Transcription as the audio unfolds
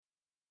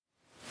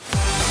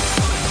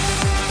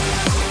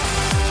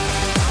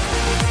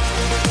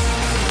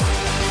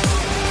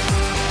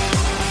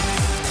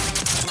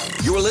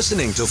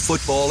listening to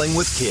Footballing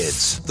with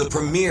Kids, the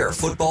premier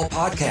football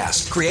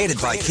podcast created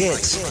by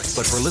kids,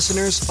 but for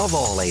listeners of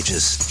all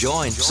ages.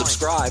 Join,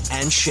 subscribe,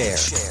 and share.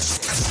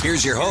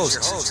 Here's your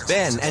hosts,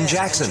 Ben and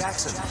Jackson.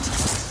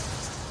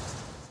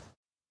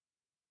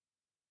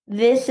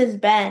 This is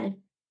Ben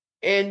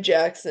and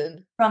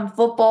Jackson from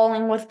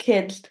Footballing with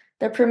Kids,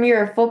 the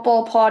premier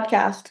football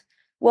podcast.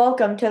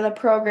 Welcome to the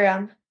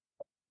program.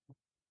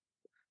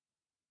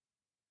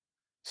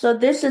 So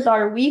this is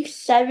our Week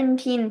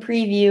 17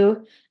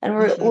 preview, and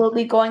we'll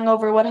be going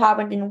over what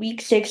happened in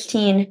Week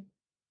 16.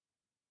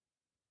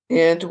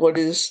 And what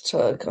is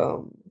to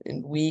come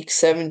in Week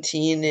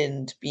 17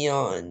 and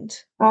beyond.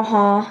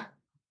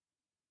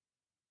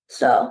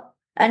 So,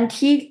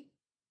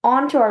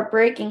 on to our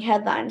breaking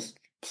headlines.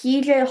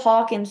 TJ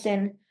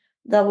Hawkinson,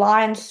 the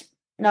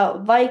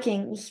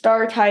Vikings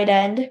star tight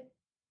end.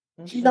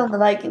 He's on the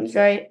Vikings,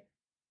 right?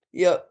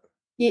 Yep.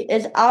 He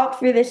is out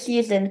for the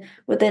season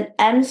with an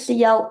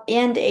MCL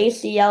and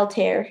ACL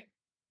tear.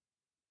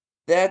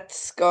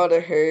 That's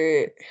gotta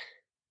hurt.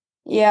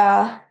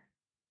 Yeah.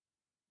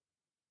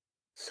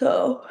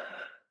 So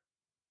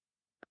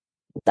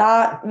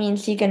that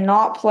means he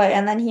cannot play,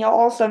 and then he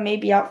also may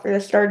be out for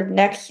the start of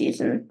next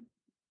season.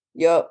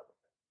 Yep.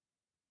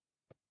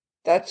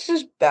 That's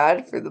just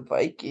bad for the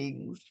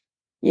Vikings.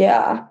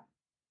 Yeah.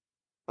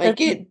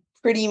 It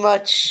pretty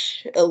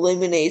much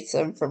eliminates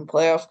them from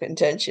playoff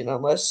contention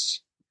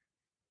unless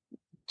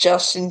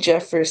Justin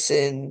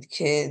Jefferson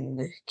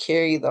can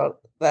carry that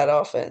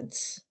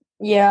offense.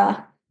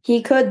 Yeah,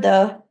 he could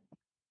though.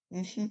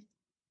 The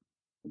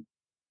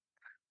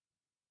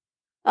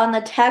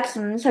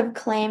Texans have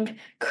claimed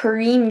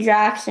Kareem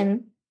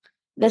Jackson,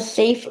 this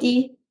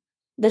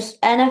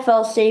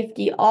NFL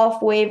safety, off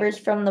waivers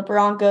from the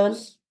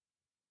Broncos.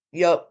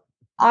 Yep.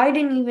 I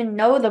didn't even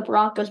know the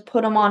Broncos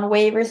put him on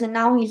waivers, and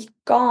now he's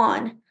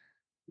gone.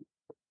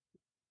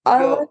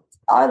 I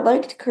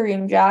liked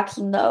Kareem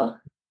Jackson though.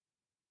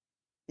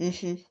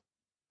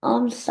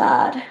 I'm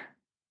sad.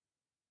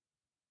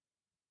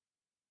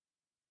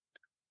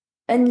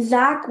 And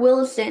Zach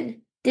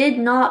Wilson did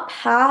not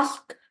pass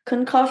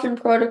concussion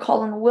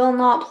protocol and will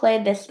not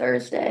play this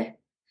Thursday.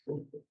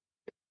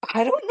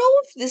 I don't know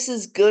if this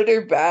is good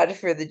or bad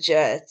for the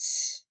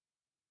Jets.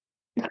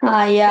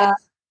 Yeah.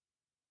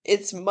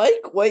 It's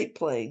Mike White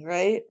playing,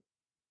 right?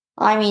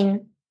 I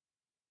mean,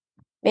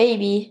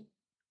 maybe.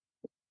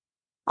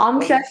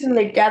 I'm checking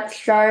the depth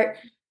chart.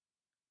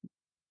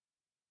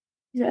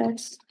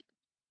 Yes.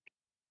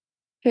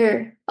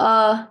 Here.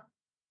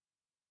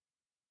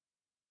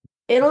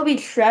 It'll be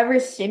Trevor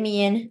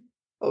Siemian.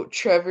 Oh,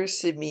 Trevor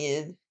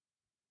Siemian.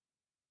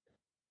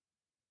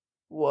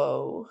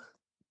 Whoa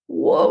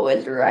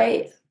is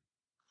right.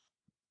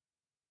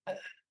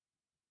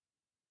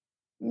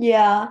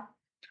 Yeah.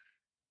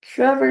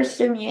 Trevor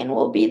Siemian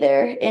will be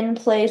there in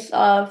place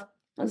of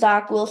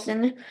Zach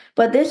Wilson,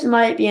 but this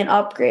might be an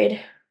upgrade.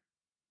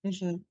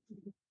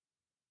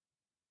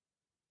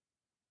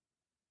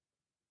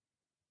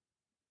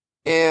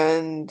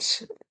 And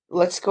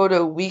let's go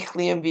to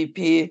weekly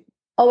MVP.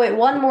 Oh, wait,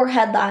 one more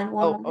headline.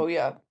 Oh,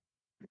 yeah.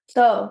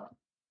 So,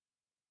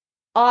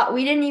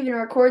 we didn't even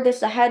record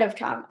this ahead of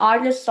time.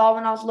 I just saw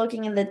when I was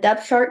looking in the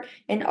depth chart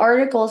an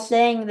article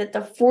saying that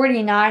the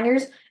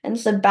 49ers and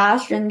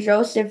Sebastian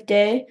Joseph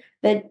Day,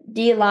 the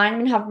D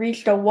lineman, have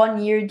reached a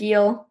 1-year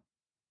deal.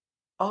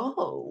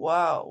 Oh,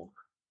 wow.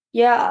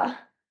 Yeah.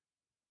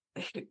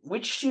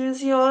 Which team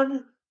is he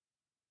on?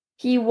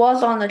 He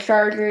was on the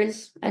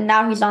Chargers, and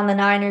now he's on the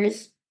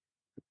Niners.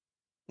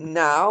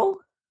 Now?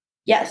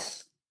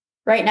 Yes,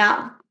 right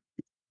now.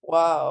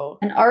 Wow.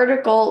 An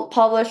article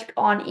published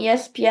on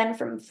ESPN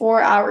from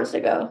 4 hours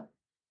ago.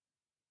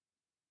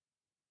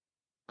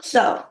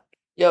 So.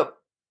 Yep.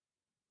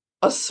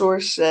 A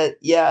source that,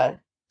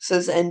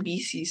 says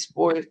NBC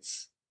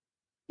Sports.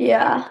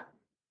 Yeah.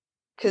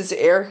 Because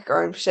Eric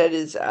Armstead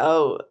is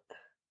out.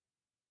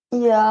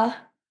 Yeah.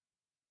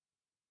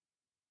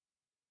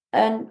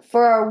 And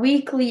for our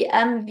weekly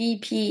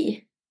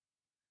MVP,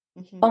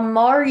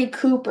 Amari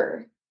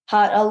Cooper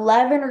had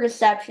 11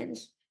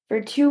 receptions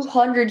for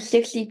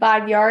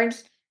 265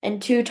 yards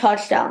and 2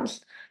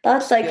 touchdowns.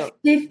 That's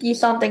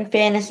 50-something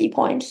fantasy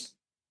points.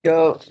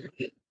 Yep.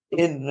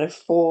 In 1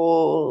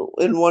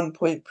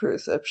 point per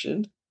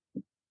reception.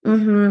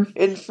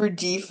 And for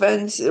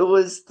defense, it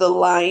was the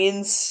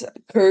Lions'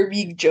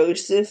 Kirby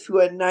Joseph, who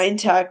had 9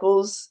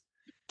 tackles,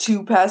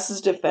 2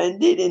 passes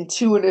defended, and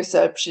 2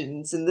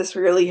 interceptions. And this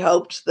really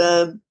helped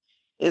them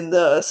in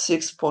the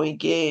 6-point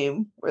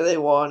game where they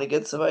won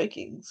against the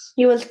Vikings.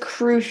 He was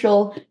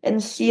crucial in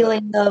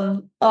sealing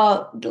the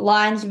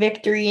Lions'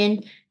 victory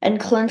and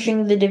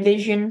clinching the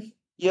division.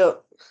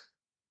 Yep.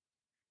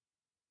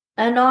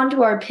 And on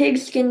to our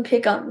pigskin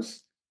pick'ems.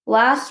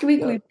 Last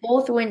week we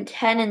both went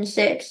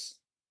 10-6.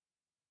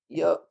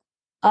 Yep.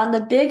 On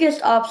the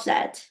biggest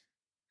upset,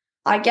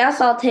 I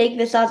guess I'll take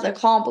this as a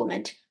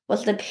compliment,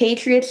 was the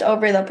Patriots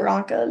over the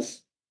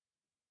Broncos.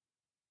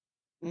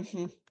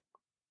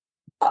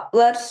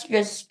 Let's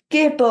just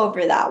skip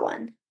over that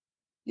one.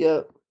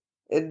 Yep.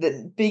 And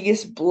the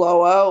biggest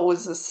blowout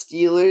was the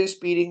Steelers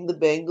beating the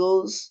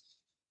Bengals.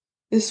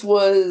 This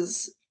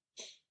was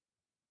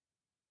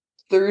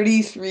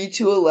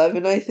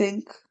 33-11, I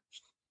think.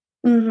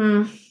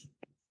 Mm-hmm.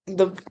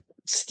 The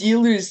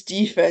Steelers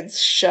defense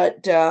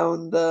shut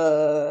down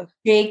the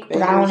Jake Bengals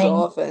Browning.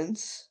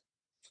 offense.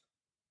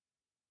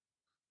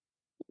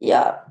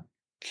 Yeah.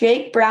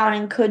 Jake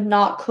Browning could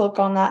not cook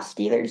on that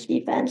Steelers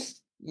defense.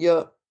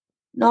 Yep.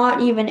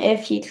 Not even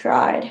if he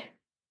tried.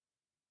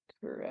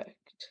 Correct.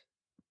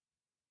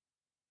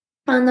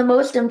 And the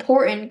most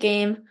important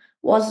game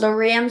was the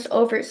Rams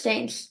over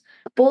Saints.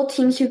 Both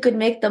teams who could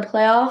make the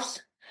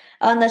playoffs.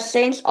 And the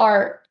Saints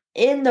are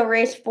in the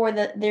race for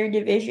their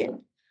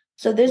division.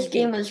 So this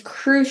game was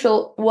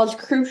crucial for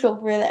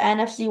the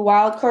NFC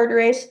wildcard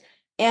race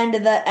and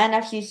the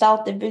NFC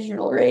South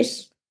divisional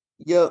race.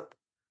 Yep.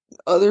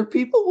 Other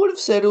people would have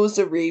said it was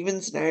a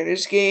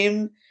Ravens-Niners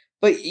game,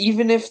 but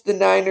even if the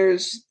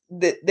Niners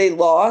they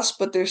lost,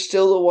 but they're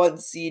still the 1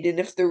 seed, and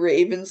if the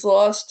Ravens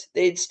lost,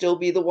 they'd still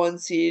be the 1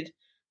 seed.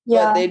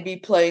 Yeah. But they'd be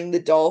playing the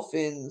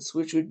Dolphins,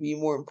 which would be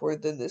more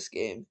important than this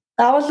game.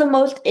 That was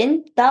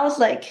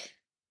like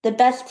the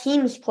best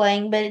teams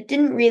playing, but it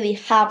didn't really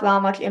have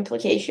that much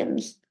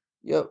implications.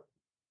 Yep.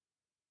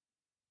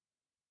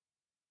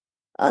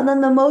 And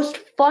then the most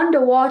fun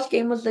to watch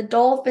game was the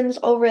Dolphins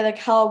over the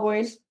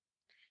Cowboys.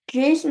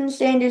 Jason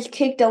Sanders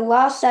kicked a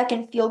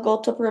last-second field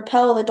goal to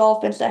propel the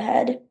Dolphins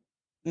ahead.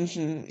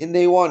 And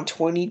they won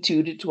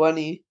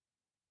 22-20.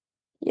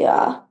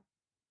 Yeah.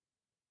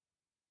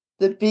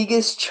 The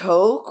biggest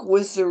choke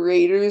was the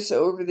Raiders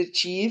over the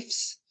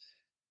Chiefs.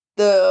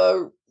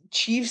 The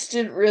Chiefs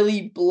didn't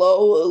really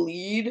blow a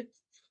lead,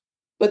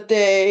 but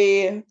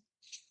they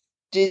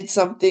did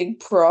something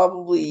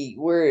probably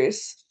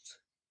worse.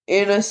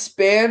 In a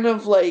span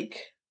of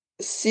like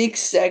 6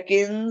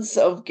 seconds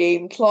of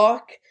game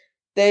clock,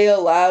 they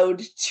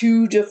allowed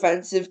 2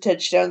 defensive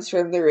touchdowns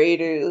from the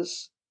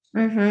Raiders.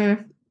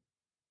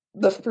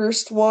 The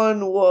first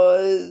one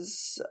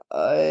was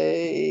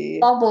a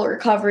fumble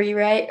recovery,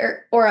 right?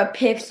 Or a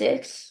pick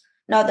six.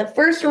 No, the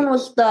first one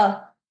was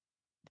the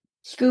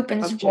scoop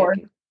and score.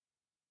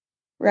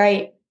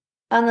 Right.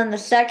 And then the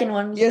second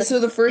one was so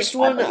the first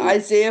one,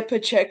 Isaiah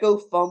Pacheco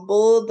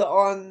fumbled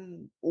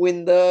on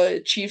when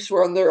the Chiefs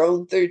were on their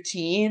own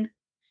 13.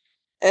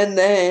 And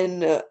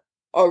then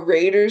a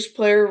Raiders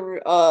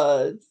player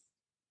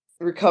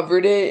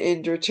recovered it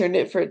and returned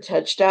it for a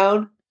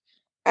touchdown.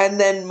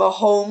 And then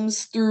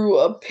Mahomes threw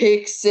a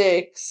pick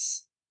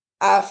six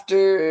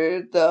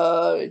after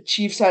the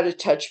Chiefs had a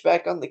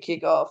touchback on the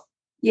kickoff.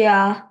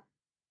 Yeah.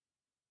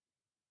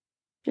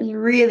 Just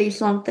really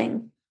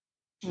something.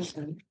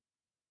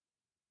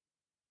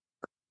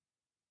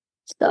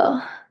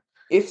 So.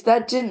 If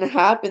that didn't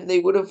happen, they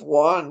would have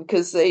won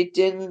because they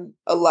didn't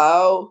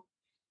allow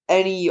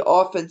any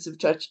offensive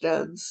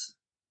touchdowns.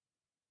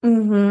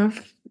 Yeah.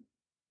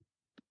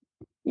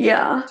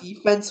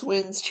 Defense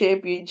wins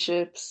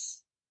championships.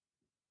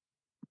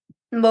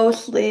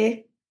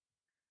 Mostly.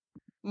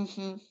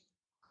 And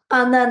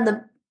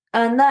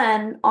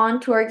then on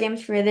to our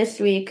games for this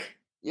week.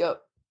 Yep.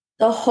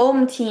 The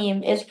home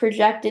team is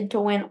projected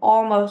to win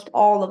almost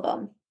all of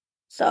them.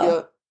 So.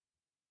 Yep.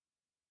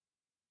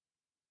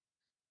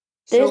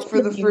 So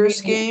for the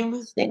first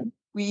game,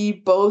 we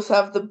both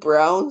have the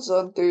Browns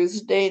on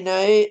Thursday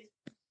night.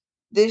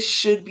 This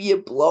should be a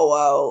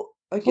blowout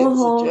against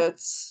the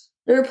Jets.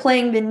 They're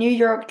playing the New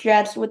York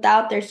Jets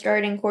without their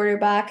starting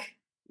quarterback.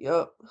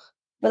 Yep.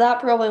 But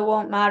that probably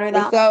won't matter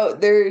without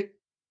their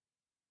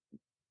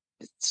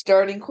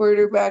starting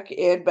quarterback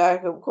and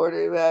backup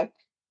quarterback.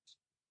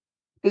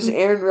 Because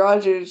Aaron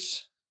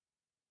Rodgers.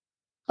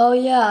 Oh,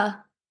 yeah.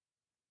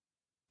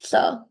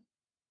 So.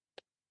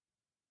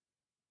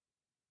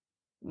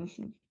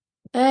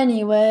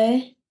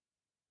 Anyway.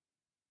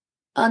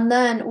 And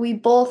then we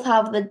both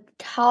have the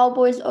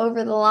Cowboys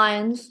over the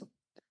Lions.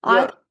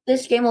 I think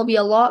this game will be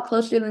a lot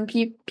closer than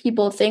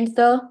people think,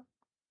 though.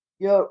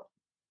 Yep.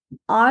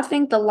 I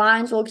think the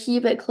Lions will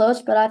keep it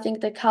close, but I think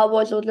the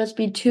Cowboys will just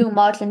be too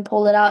much and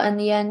pull it out in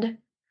the end.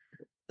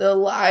 The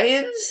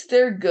Lions,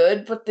 they're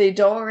good, but they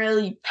don't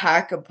really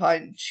pack a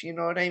punch. You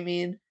know what I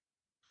mean?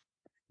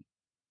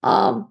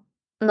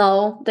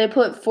 No, they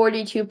put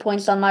 42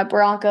 points on my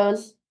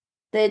Broncos.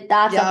 But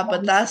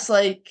that's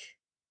like,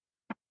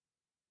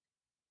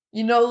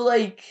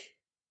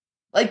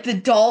 like the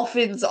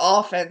Dolphins'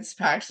 offense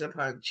packs a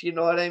punch. You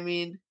know what I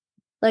mean?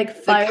 Like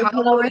firepower.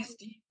 The Cowboys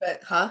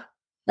defense, huh?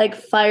 Like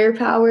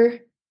firepower.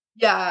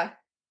 Yeah,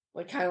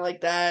 like kind of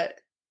like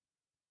that.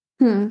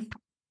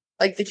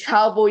 Like the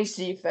Cowboys'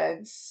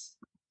 defense.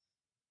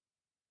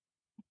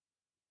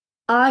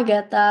 I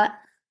get that.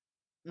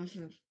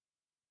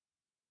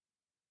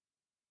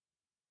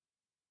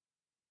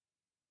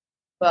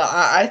 But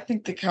I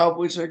think the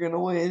Cowboys are going to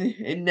win.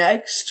 And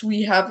next,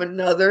 we have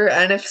another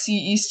NFC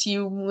East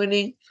team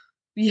winning.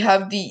 We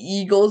have the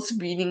Eagles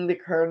beating the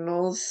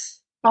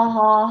Cardinals.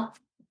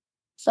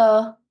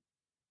 So.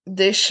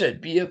 This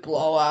should be a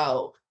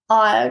blowout.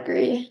 I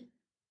agree.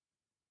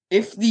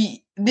 If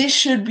the this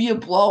should be a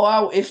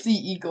blowout if the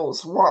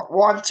Eagles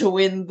want to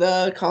win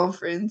the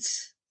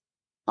conference.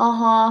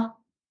 Uh-huh.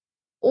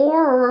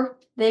 Or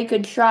they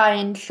could try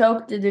and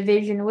choke the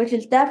division, which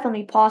is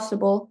definitely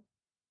possible.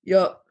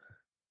 Yup.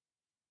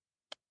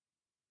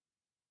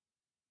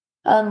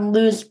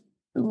 Lose.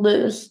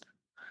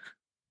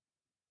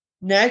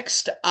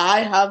 Next, I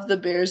have the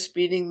Bears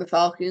beating the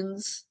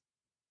Falcons.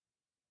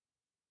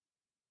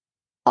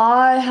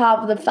 I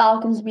have the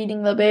Falcons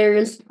beating the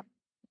Bears.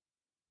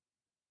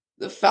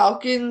 The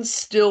Falcons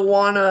still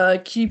want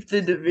to keep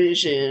the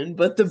division,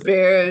 but the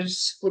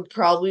Bears would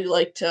probably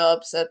like to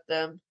upset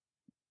them.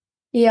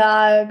 Yeah,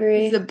 I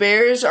agree. The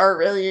Bears are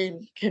really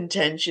in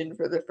contention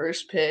for the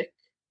first pick.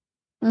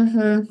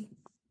 Mm-hmm.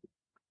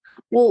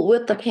 Well,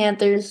 with the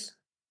Panthers.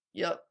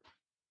 Yep.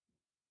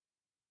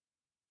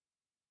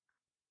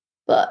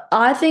 But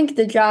I think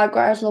the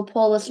Jaguars will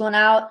pull this one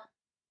out.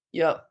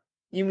 Yep.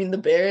 You mean the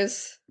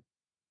Bears?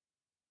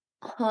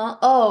 Huh?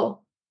 Oh,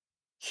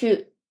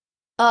 shoot.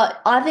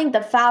 I think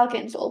the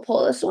Falcons will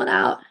pull this one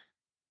out.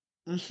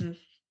 Mm-hmm.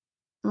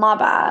 My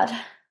bad.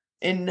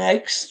 And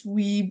next,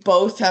 we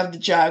both have the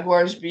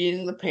Jaguars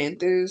beating the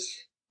Panthers.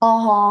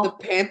 Uh-huh. The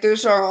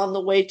Panthers are on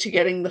the way to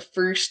getting the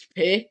first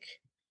pick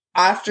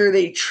after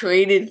they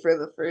traded for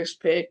the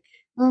first pick.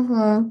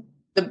 Mm-hmm.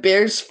 The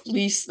Bears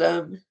fleeced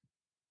them.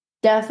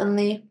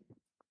 Definitely.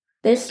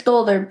 They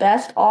stole their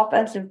best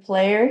offensive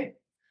player,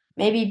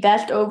 maybe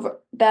best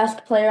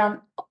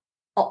player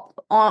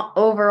on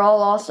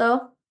overall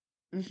also.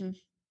 Mm-hmm.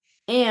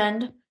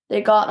 And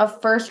they got a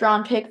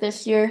first-round pick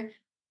this year.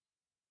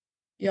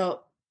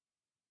 Yep.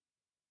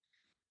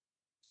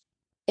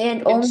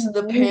 And only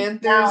the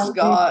Panthers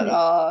got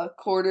a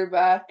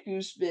quarterback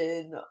who's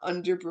been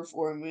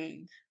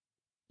underperforming.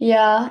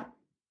 Yeah.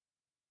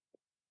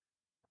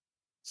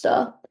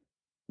 So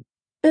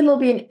it'll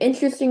be an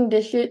interesting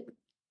decision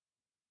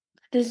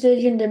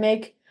to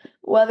make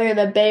whether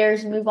the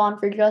Bears move on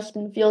for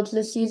Justin Fields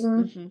this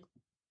season. Mm-hmm.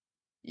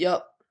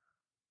 Yep.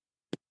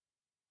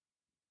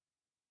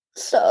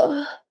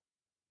 So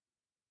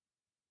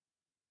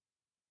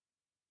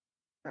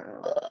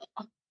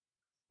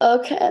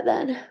okay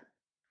then.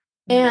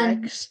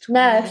 And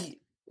next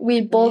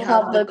we both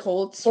have the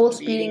Colts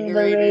beating the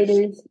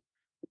Raiders.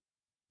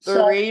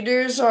 The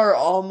Raiders are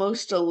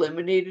almost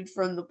eliminated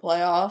from the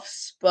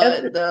playoffs,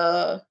 but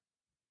the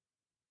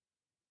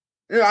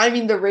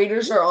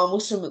Raiders are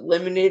almost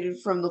eliminated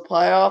from the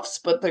playoffs,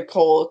 but the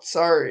Colts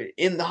are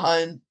in the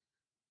hunt.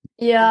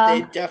 Yeah.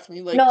 They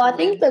definitely like I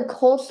think the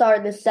Colts are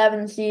the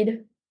 7th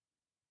seed.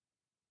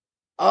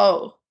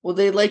 Oh, well,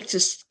 they like to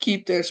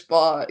keep their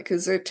spot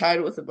because they're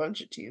tied with a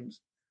bunch of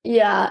teams.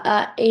 Yeah,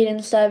 at 8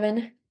 and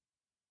 7,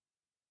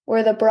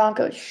 where the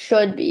Broncos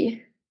should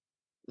be.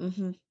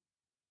 Mm-hmm.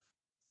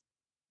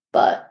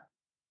 But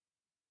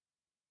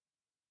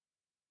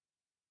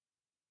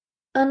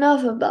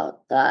enough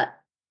about that.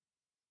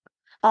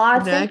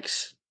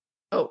 Next,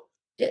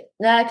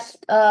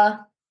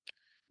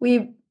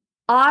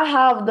 I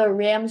have the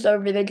Rams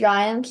over the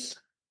Giants.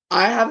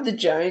 I have the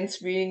Giants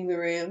beating the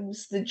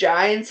Rams. The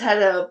Giants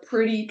had a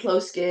pretty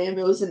close game.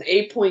 It was an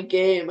 8-point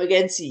game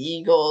against the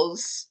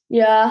Eagles.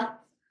 Yeah,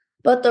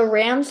 but the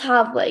Rams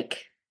have a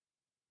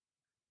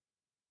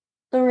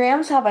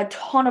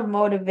ton of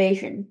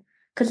motivation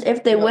because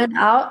if they win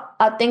out,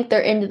 I think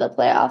they're into the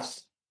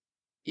playoffs.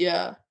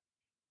 Yeah.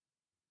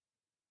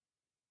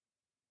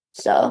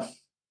 So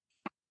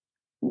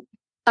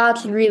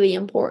that's really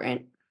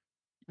important.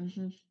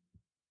 Mm-hmm.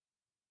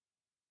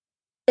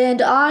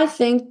 And I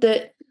think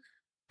that,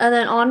 and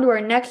then on to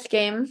our next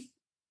game,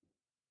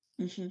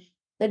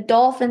 the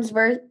Dolphins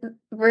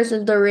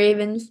versus the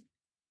Ravens.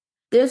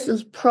 This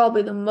is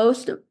probably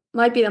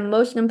might be the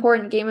most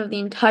important game of the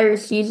entire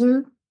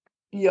season.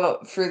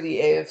 Yup, for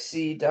the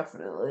AFC,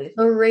 definitely.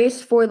 The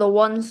race for the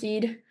 1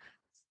 seed.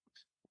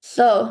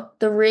 So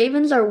the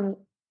Ravens are,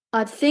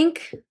 I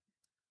think,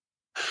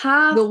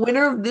 the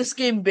winner of this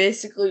game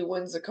basically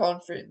wins the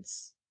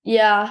conference.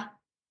 Yeah.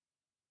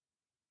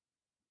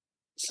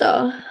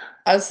 So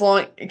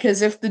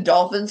because if the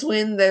Dolphins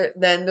win,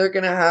 then they're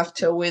gonna have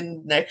to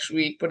win next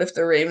week. But if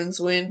the Ravens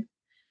win,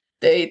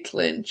 they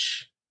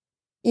clinch.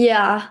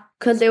 Yeah,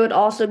 because they would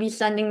also be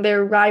sending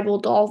their rival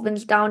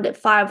Dolphins down to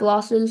 5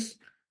 losses.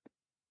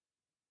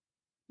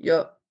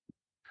 Yep.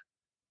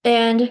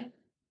 And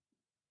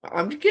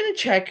I'm gonna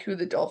check who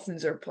the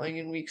Dolphins are playing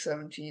in Week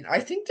 17. I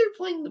think they're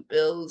playing the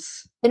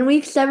Bills. In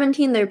Week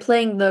 17, they're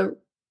playing the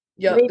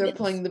Ravens. They're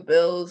playing the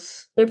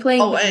Bills. They're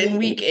playing and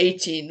Week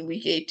 18.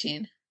 Week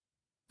 18.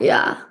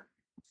 Yeah.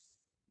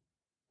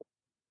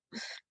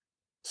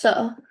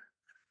 So,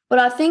 but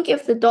I think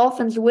if the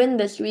Dolphins win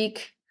this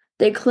week,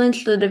 they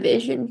clinch the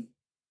division.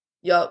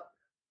 Yup.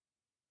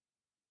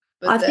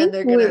 But then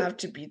they're going to have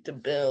to beat the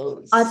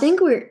Bills. I think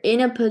we're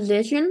in a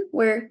position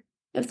where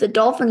if the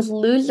Dolphins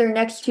lose their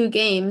next 2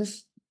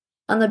 games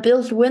and the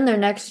Bills win their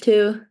next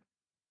 2,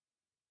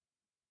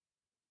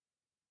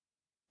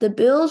 the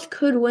Bills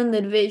could win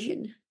the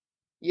division.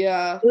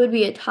 Yeah. It would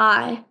be a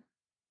tie.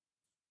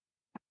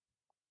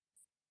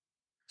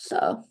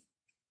 So.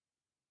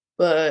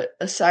 But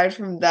aside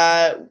from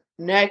that,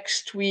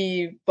 next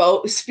we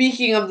both,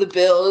 speaking of the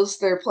Bills,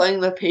 they're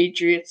playing the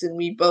Patriots, and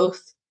we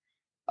both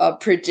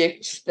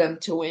predict them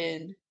to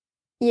win.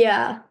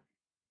 Yeah.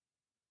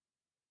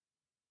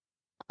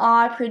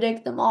 I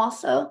predict them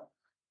also.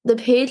 The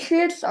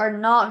Patriots are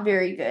not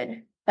very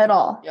good at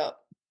all. Yep.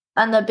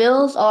 And the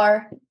Bills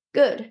are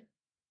good.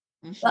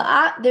 Mhm.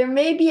 But there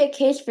may be a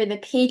case for the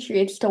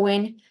Patriots to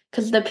win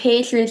because the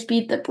Patriots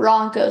beat the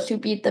Broncos, who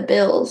beat the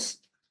Bills.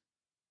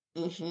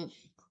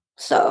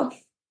 So,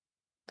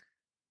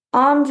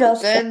 I'm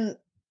just.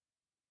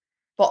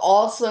 But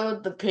also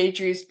the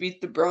Patriots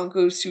beat the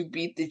Broncos, who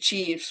beat the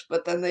Chiefs,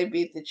 but then they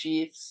beat the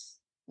Chiefs.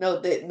 No,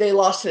 they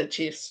lost to the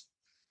Chiefs.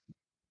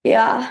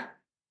 Yeah.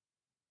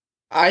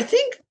 I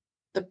think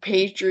the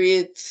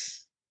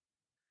Patriots,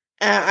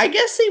 I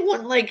guess they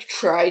wouldn't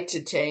try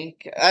to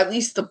tank, at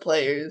least the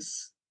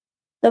players.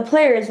 The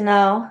players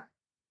know.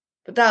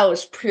 But that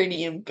was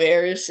pretty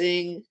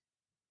embarrassing.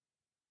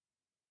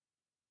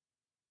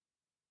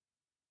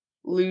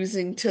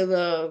 Losing to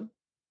the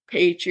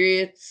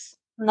Patriots.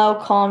 No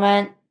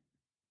comment.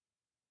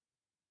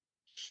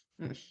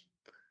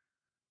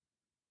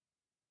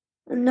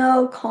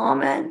 No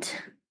comment.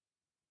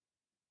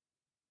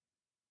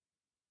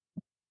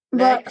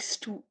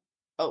 Next,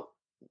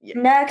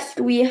 Next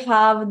we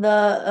have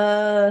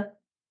the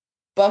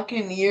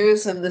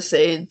Buccaneers and the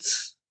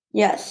Saints.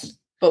 Yes.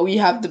 But we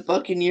have the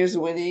Buccaneers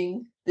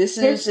winning. This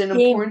is an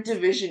important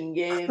division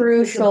game.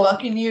 Crucial. The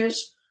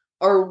Buccaneers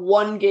are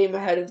 1 game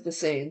ahead of the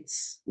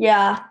Saints.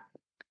 Yeah.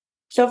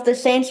 So if the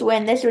Saints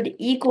win, this would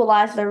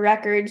equalize their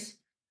records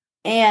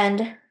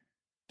and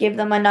give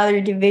them another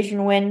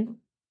division win.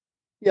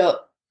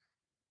 Yep.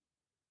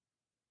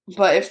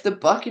 But if the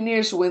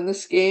Buccaneers win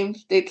this game,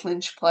 they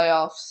clinch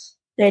playoffs.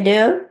 They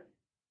do?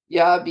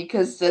 Yeah,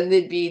 because then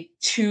they'd be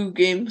 2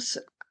 games.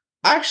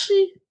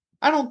 Actually,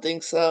 I don't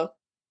think so.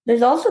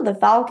 There's also the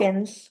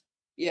Falcons.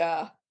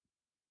 Yeah.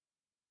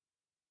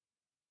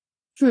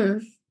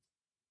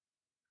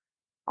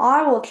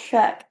 I will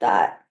check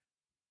that.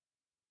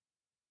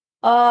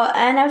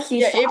 NFC.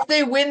 Yeah, if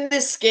they win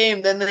this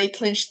game, then they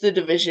clinch the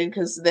division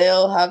because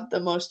they'll have the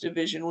most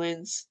division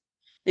wins.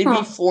 They'd be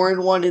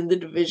 4-1 in the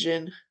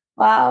division.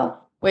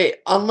 Wow. Wait,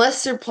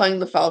 unless they're playing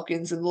the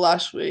Falcons in the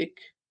last week.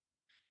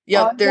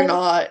 Yep, they're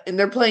not. And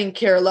they're playing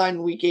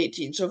Carolina week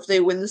 18. So if they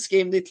win this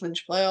game, they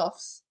clinch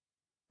playoffs.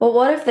 But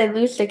what if they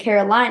lose to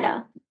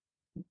Carolina?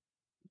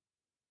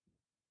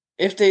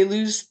 If they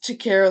lose to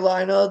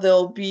Carolina,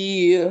 they'll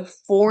be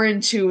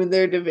 4-2 in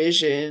their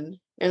division.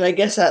 And I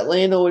guess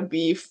Atlanta would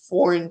be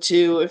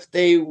 4-2 if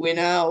they win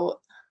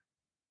out.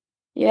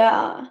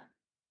 Yeah.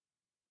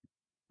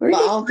 But I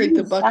don't think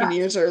the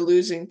Buccaneers are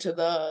losing to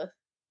the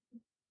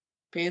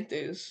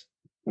Panthers.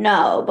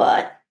 No,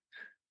 but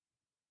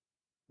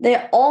they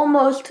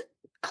almost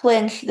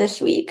clinched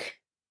this week.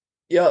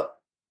 Yep.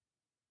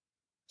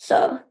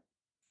 So,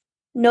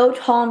 no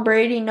Tom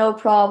Brady, no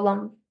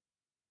problem.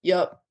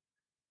 Yep.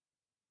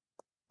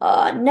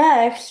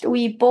 Next,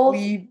 we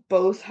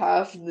both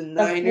have the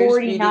Niners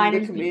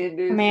beating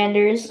the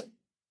Commanders.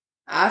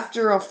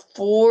 After a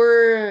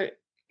 4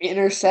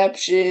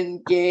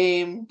 interception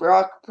game,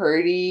 Brock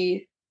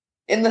Purdy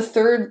in the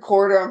third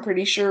quarter, I'm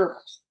pretty sure,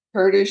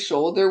 hurt his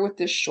shoulder with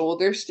the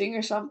shoulder sting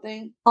or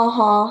something.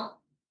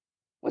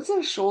 What's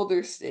a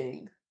shoulder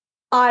sting?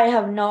 I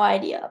have no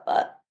idea,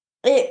 but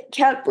it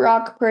kept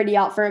Brock Purdy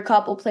out for a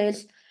couple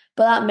plays,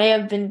 but that may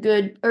have been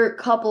good, or a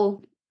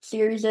couple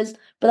series,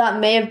 but that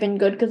may have been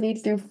good because he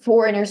threw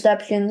 4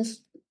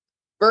 interceptions.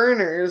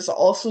 Burners,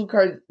 also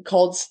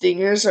called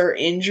stingers, are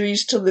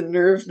injuries to the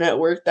nerve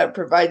network that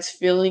provides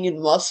feeling and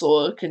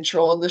muscle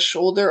control in the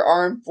shoulder,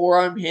 arm,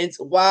 forearm, hands.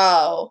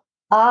 Wow.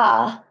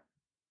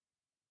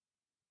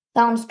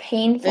 Sounds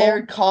painful.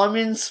 They're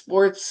common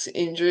sports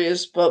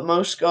injuries, but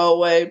most go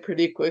away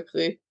pretty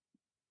quickly.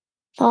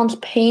 Sounds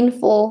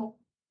painful.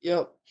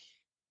 Yep.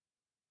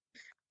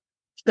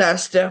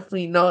 That's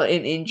definitely not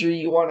an injury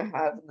you want to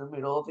have in the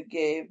middle of a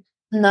game.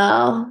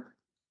 No.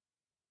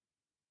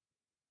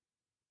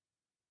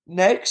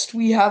 Next,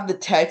 we have the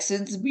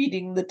Texans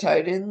beating the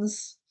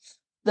Titans.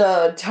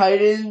 The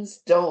Titans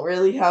don't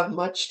really have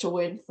much to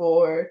win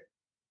for,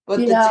 but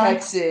the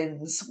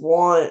Texans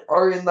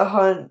are in the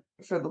hunt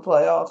for the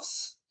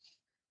playoffs.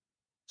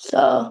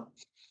 So,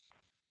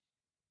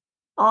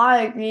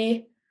 I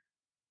agree.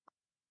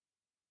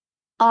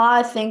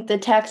 I think the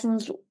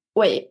Texans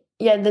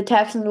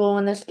will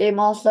win this game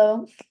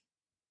also.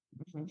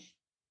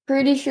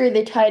 Pretty sure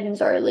the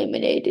Titans are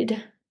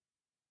eliminated.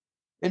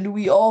 And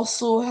we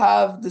also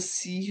have the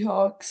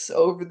Seahawks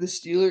over the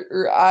Steelers.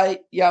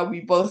 We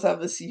both have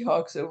the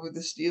Seahawks over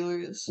the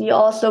Steelers. We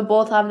also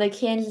both have the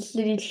Kansas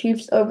City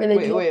Chiefs over the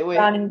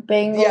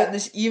Bengals. Yeah,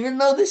 even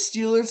though the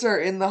Steelers are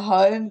in the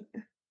hunt,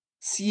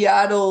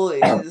 Seattle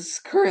is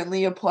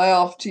currently a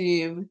playoff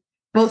team.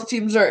 Both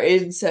teams are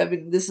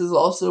 8-7. This is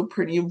also a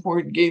pretty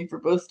important game for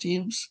both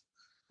teams.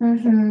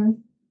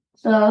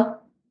 So,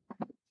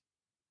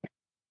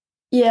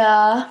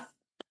 yeah,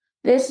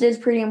 this is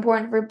pretty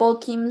important for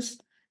both teams.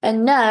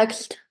 And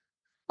next,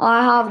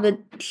 I have the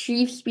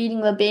Chiefs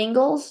beating the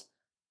Bengals,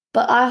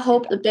 but I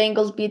hope the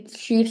Bengals beat the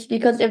Chiefs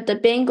because if the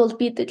Bengals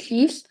beat the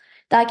Chiefs,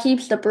 that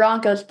keeps the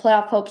Broncos'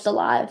 playoff hopes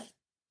alive.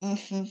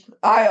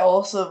 I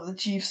also have the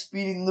Chiefs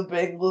beating the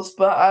Bengals,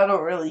 but I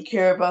don't really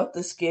care about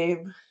this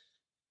game.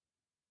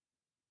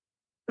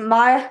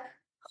 My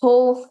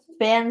whole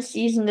fan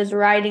season is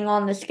riding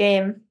on this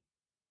game.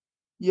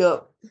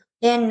 Yep.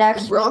 And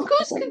next the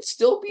Broncos could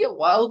still be a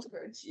wild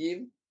card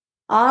team.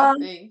 I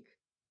think.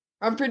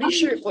 I'm pretty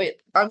sure. Wait,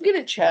 I'm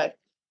gonna check.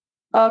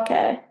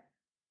 Okay.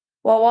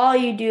 Well, while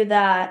you do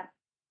that,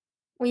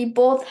 we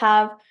both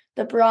have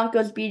the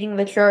Broncos beating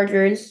the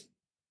Chargers.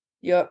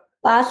 Yep.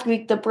 Last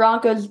week, the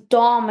Broncos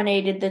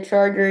dominated the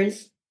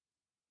Chargers.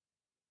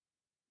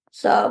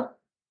 So,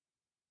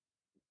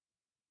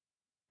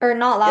 or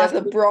not last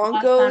the week,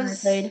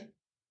 Broncos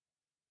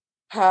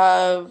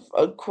have,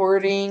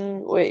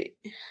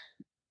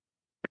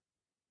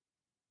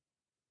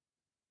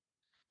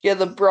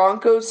 the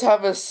Broncos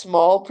have a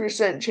small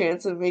percent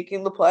chance of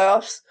making the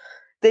playoffs.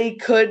 They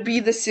could be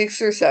the 6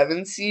 or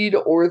 7 seed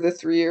or the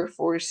 3 or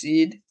 4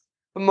 seed.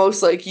 But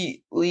most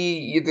likely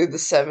either the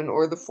 7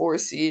 or the 4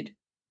 seed.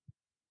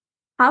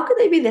 How could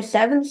they be the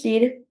 7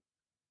 seed?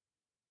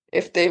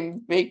 If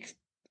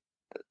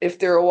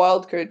they're a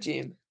wild card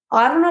team.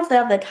 I don't know if they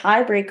have the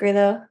tiebreaker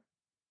though.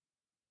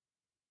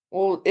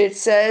 Well, it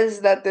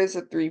says that there's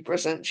a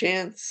 3%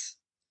 chance.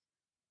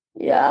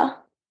 Yeah.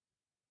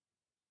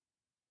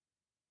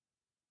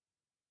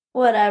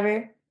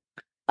 Whatever.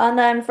 And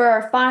then for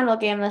our final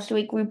game this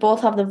week, we both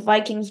have the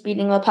Vikings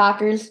beating the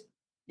Packers.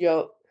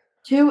 Yep.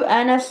 Two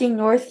NFC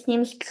North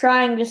teams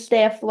trying to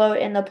stay afloat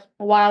in the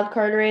wild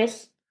card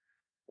race.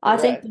 I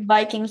think the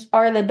Vikings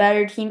are the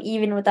better team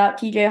even without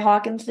TJ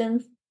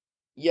Hawkinson.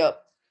 Yep.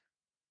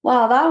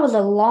 Wow, that was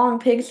a long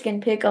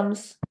pigskin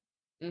pick'ems.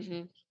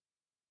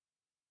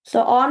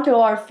 So on to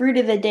our fruit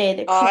of the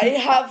day. I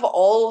have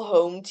all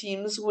home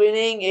teams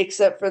winning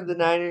except for the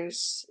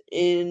Niners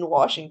in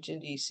Washington,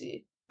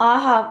 D.C. I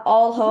have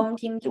all home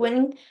teams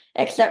winning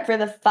except for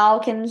the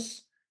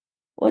Falcons.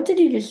 What did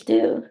you just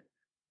do?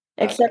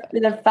 Except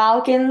for the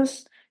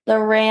Falcons, the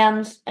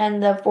Rams,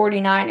 and the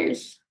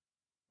 49ers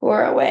who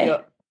are away.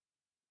 Yep.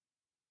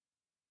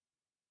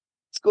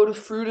 Let's go to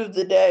fruit of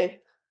the day.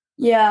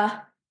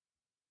 Yeah.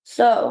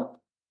 So,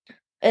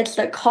 it's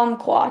the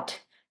kumquat.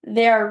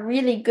 They are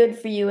really good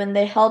for you and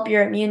they help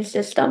your immune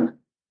system.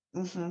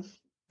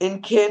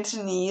 In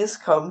Cantonese,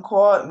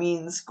 kumquat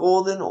means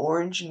golden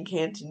orange in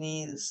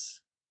Cantonese.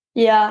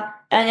 Yeah,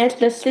 and it's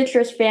the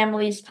citrus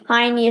family's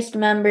tiniest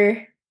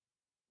member.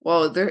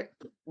 Well,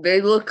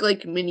 they look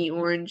like mini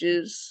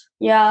oranges.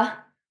 Yeah,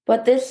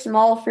 but this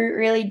small fruit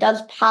really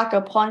does pack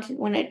a punch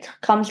when it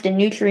comes to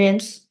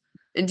nutrients.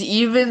 And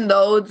even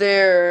though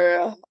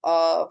they're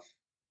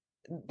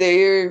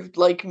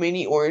like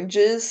mini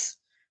oranges,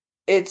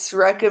 it's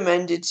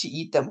recommended to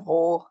eat them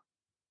whole.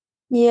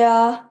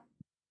 Yeah.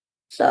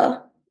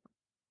 So.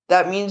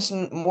 That means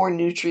more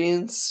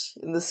nutrients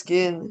in the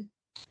skin.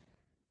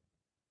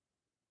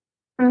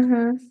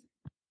 Can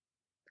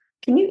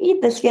you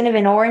eat the skin of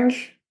an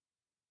orange?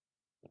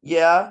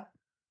 Yeah.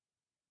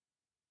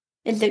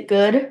 Is it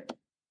good?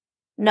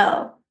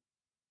 No.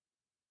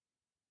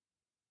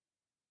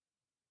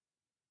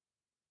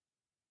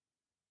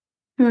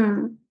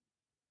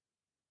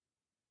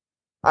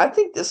 I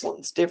think this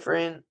one's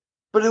different,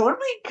 but it would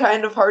be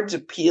kind of hard to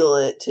peel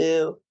it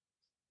too.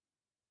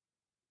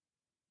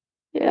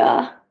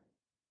 Yeah.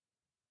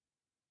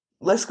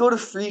 Let's go to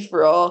free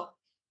for all.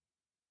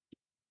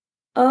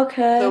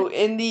 Okay. So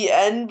in the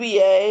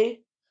NBA,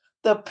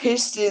 the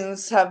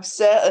Pistons have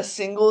set a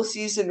single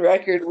season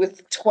record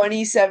with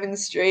 27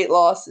 straight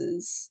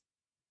losses.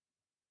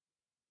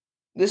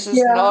 This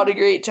is not a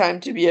great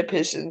time to be a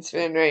Pistons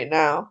fan right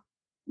now.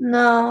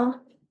 No.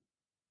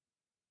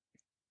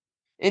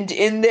 And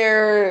in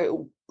their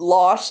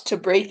loss to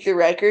break the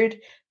record,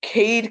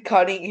 Cade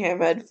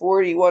Cunningham had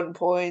 41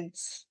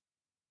 points.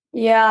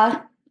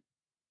 Yeah.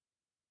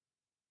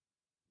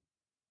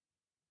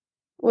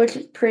 Which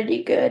is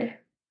pretty good.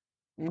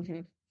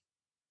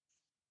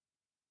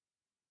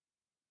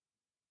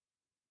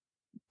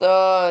 The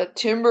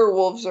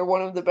Timberwolves are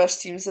one of the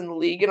best teams in the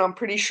league, and I'm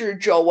pretty sure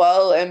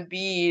Joel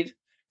Embiid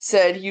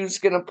said he was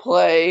going to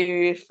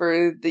play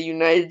for the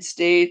United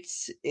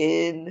States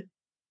in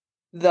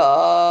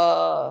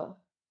the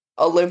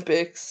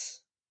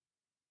Olympics.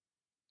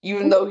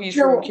 Even though he's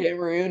from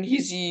Cameroon,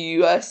 he's a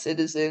U.S.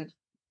 citizen.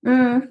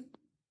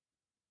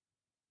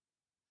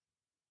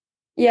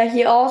 Yeah,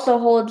 he also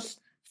holds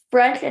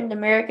French and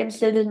American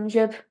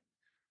citizenship.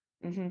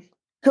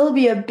 He'll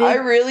be a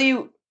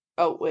big...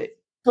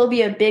 He'll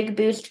be a big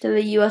boost to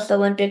the U.S.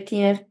 Olympic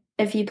team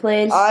if he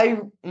plays. I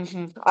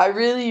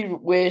really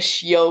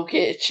wish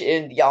Jokic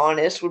and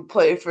Giannis would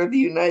play for the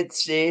United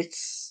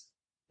States.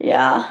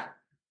 Yeah.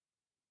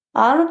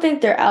 I don't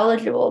think they're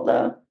eligible,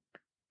 though.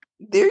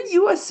 They're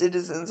U.S.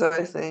 citizens,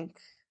 I think.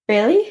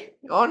 Really?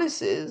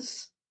 Giannis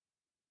is.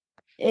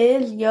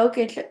 Is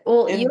Jokic...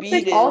 Well,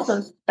 Jokic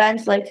also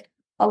spends,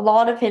 a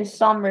lot of his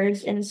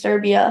summers in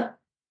Serbia.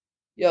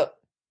 Yep.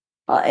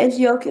 It's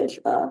Jokic.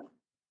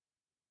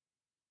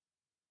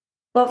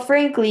 But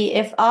frankly,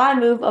 if I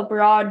move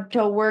abroad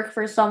to work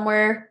for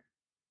somewhere,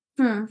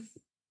 I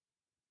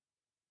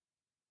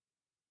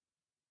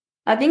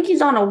think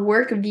he's on a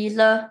work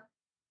visa.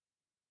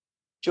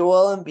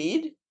 Joel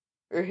Embiid?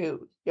 Or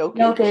who? Jokic?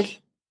 Jokic.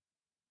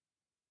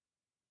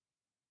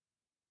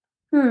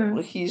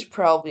 Well, he's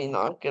probably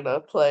not gonna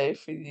play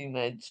for the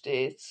United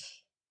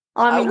States.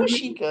 I mean, wish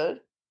he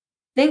could.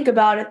 Think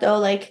about it though,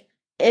 like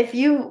if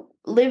you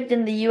lived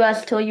in the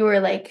US till you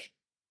were like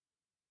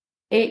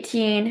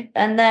 18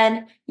 and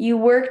then you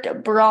worked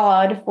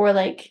abroad for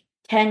like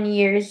 10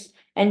 years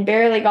and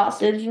barely got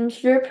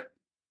citizenship,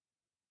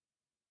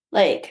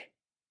 like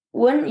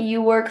wouldn't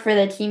you work for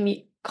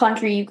the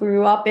country you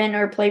grew up in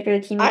or play for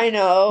the team? I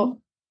know.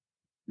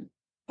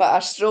 But I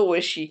still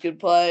wish he could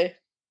play.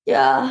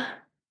 Yeah.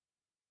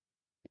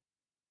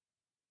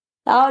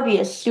 That would be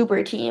a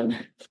super team.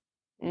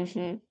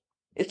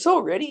 It's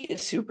already a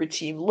super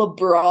team.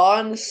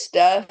 LeBron,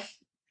 Steph,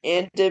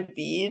 and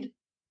Embiid.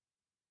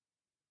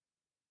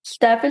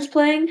 Steph is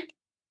playing?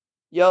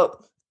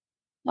 Yup.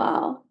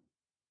 Wow.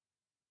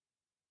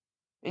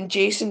 And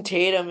Jason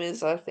Tatum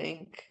is, I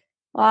think.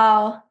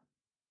 Wow.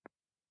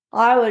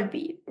 I would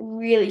be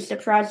really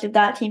surprised if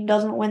that team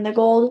doesn't win the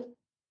gold.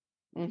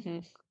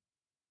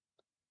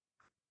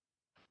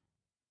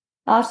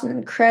 That's an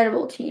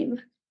incredible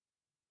team.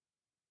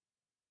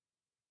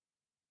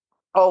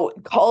 Oh,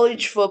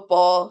 college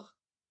football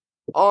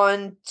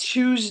on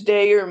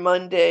Tuesday or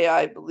Monday,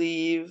 I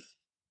believe.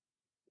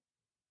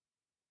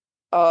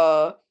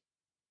 Yeah,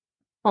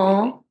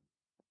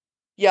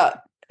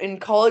 in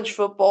college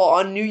football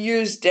on New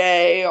Year's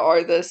Day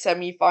are the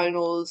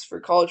semifinals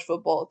for college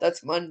football.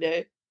 That's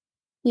Monday.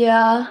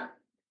 Yeah.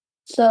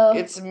 So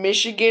it's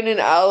Michigan and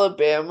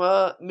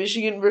Alabama,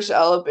 Michigan versus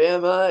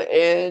Alabama,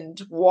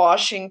 and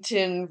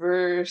Washington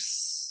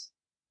versus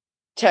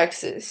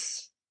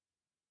Texas.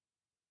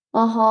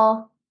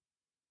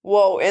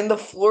 Whoa, and the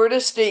Florida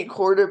State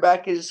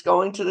quarterback is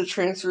going to the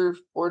transfer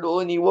portal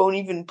and he won't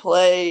even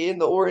play in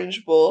the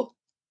Orange Bowl.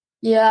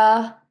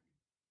 Yeah.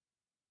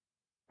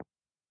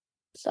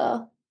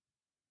 So.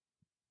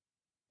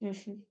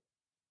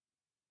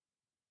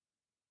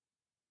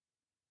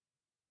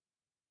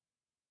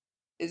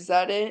 Is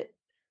that it?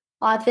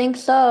 I think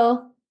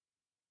so.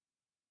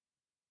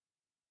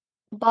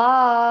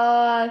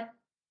 Bye.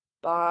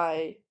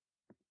 Bye.